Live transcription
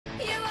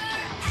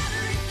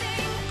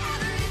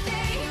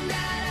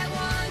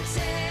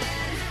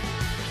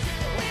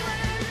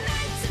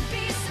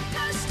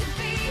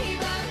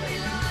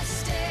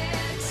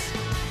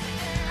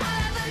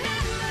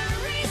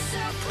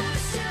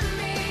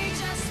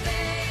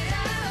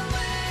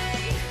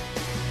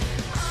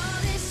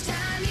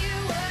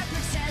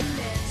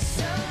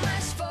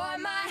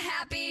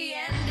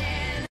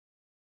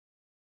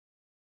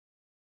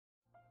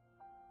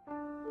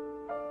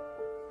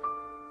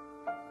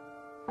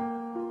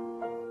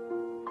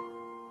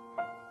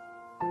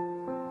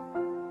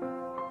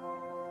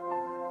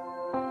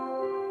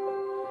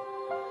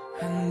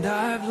And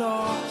I've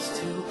lost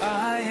who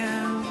I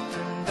am,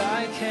 and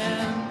I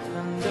can't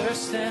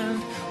understand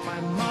why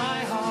my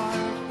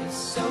heart is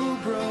so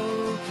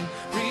broken,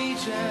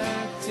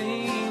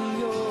 rejecting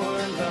your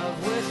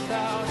love.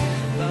 Without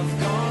love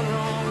gone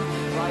wrong,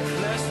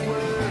 lifeless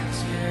words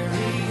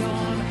carry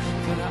on.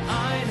 But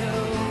I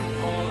know,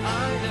 all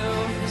I know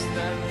is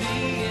that the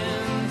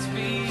end's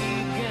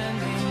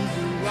beginning.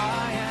 Who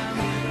I am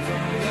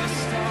from the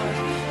start,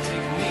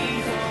 take me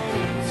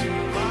home to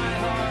my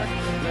heart.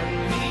 Let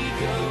me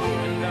go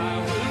and I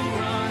will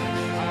run,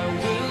 I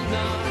will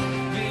not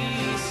be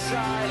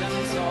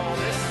silent. All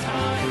this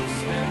time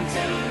spent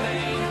in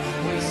vain,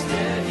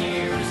 wasted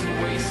years,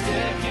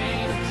 wasted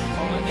gain.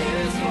 All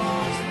is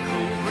lost,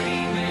 hope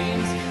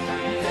remains,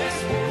 and this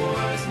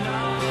war's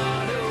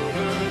not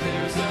over.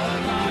 There's a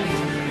light,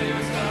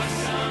 there's a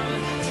sun,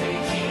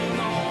 taking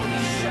all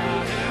the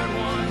shattered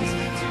ones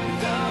to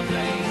the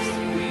place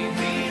we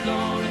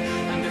belong,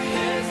 and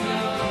His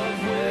love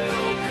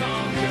will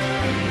conquer.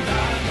 And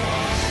I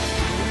lost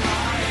who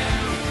I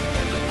am,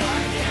 and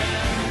I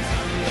can't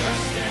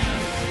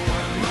understand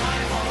why my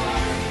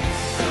heart is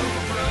so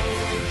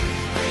broken,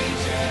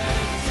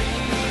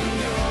 rejecting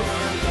your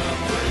love.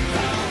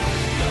 Without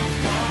love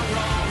gone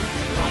wrong,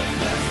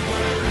 lifeless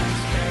words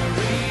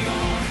carry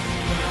on.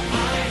 But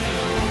I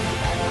know,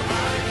 all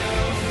I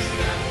know is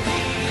that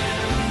the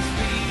end's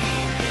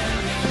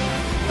beginning.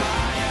 Who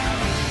I am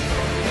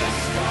from the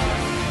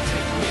start,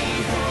 take me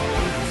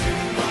home to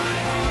my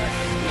heart.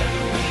 Let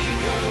me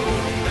go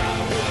and I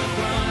will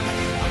run,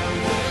 I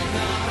will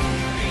not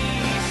be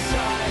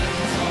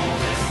silent. All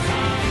this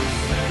time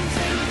spent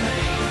in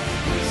vain,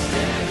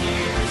 wasted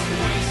years,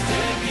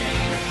 wasted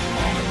gain.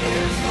 All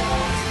is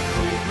lost,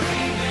 hope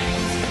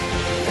remains,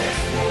 this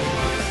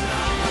war's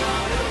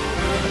not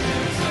over.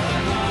 There's a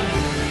light,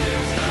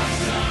 there's a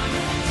sun,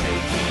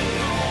 taking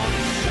all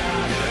the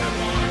shattered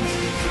ones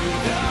to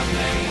the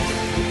place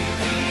we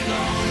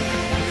belong,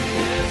 and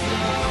His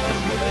love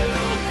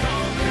will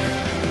conquer.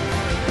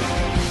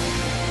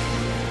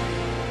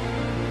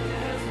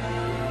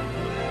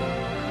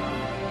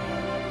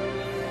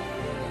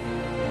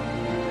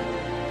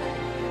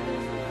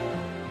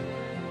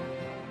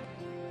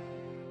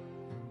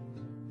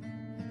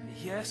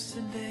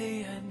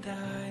 Yesterday I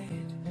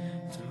died,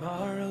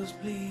 tomorrow's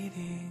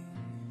bleeding.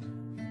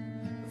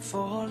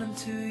 Fall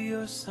into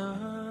your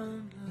sun.